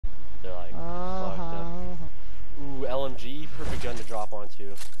gun to drop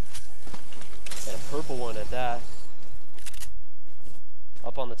onto. And a purple one at that.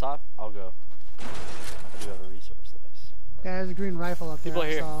 Up on the top, I'll go. I do have a resource. Nice. Yeah, there's a green rifle up there. People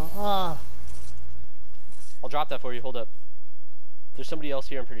here. Oh. I'll drop that for you. Hold up. There's somebody else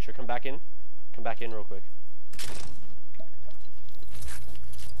here, I'm pretty sure. Come back in. Come back in real quick.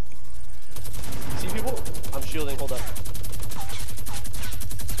 See people? I'm shielding. Hold up.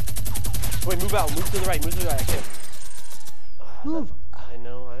 Wait, move out. Move to the right. Move to the right. I can't. Move. I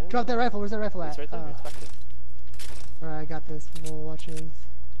know. Drop that rifle. Where's that rifle at? It's right there. It's back there. Alright, I got this. We'll watch this.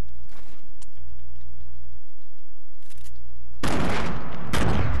 I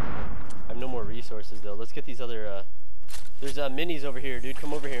have no more resources though. Let's get these other. There's minis over here, dude.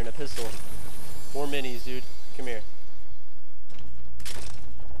 Come over here in a pistol. More minis, dude. Come here.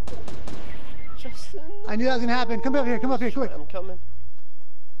 Justin. I knew that was gonna happen. Come up here. Come up here, quick. I'm coming.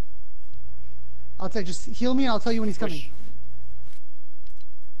 I'll tell you. Just heal me, and I'll tell you when he's coming.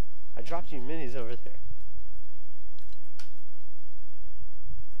 I dropped you minis over there.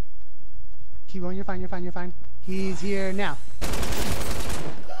 Keep going. You're fine. You're fine. You're fine. He's here now.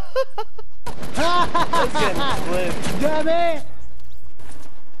 That's getting flipped. Damn it!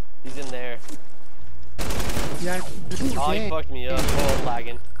 He's in there. Yeah. Oh, he fucked me up. Oh, I'm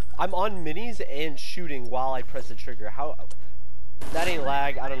lagging. I'm on minis and shooting while I press the trigger. How? That ain't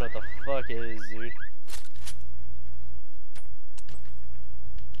lag. I don't know what the fuck it is, dude.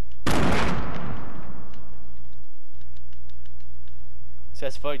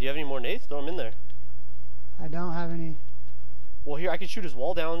 Says fuck. Do you have any more nades? Throw them in there. I don't have any. Well, here, I can shoot his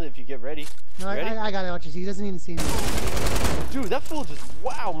wall down if you get ready. No, ready? I got it. Watch this. He doesn't even see me. Dude, that fool just,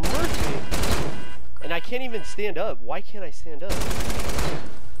 wow, murked me. And I can't even stand up. Why can't I stand up?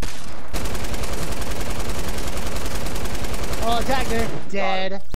 Oh, attack there. Dead.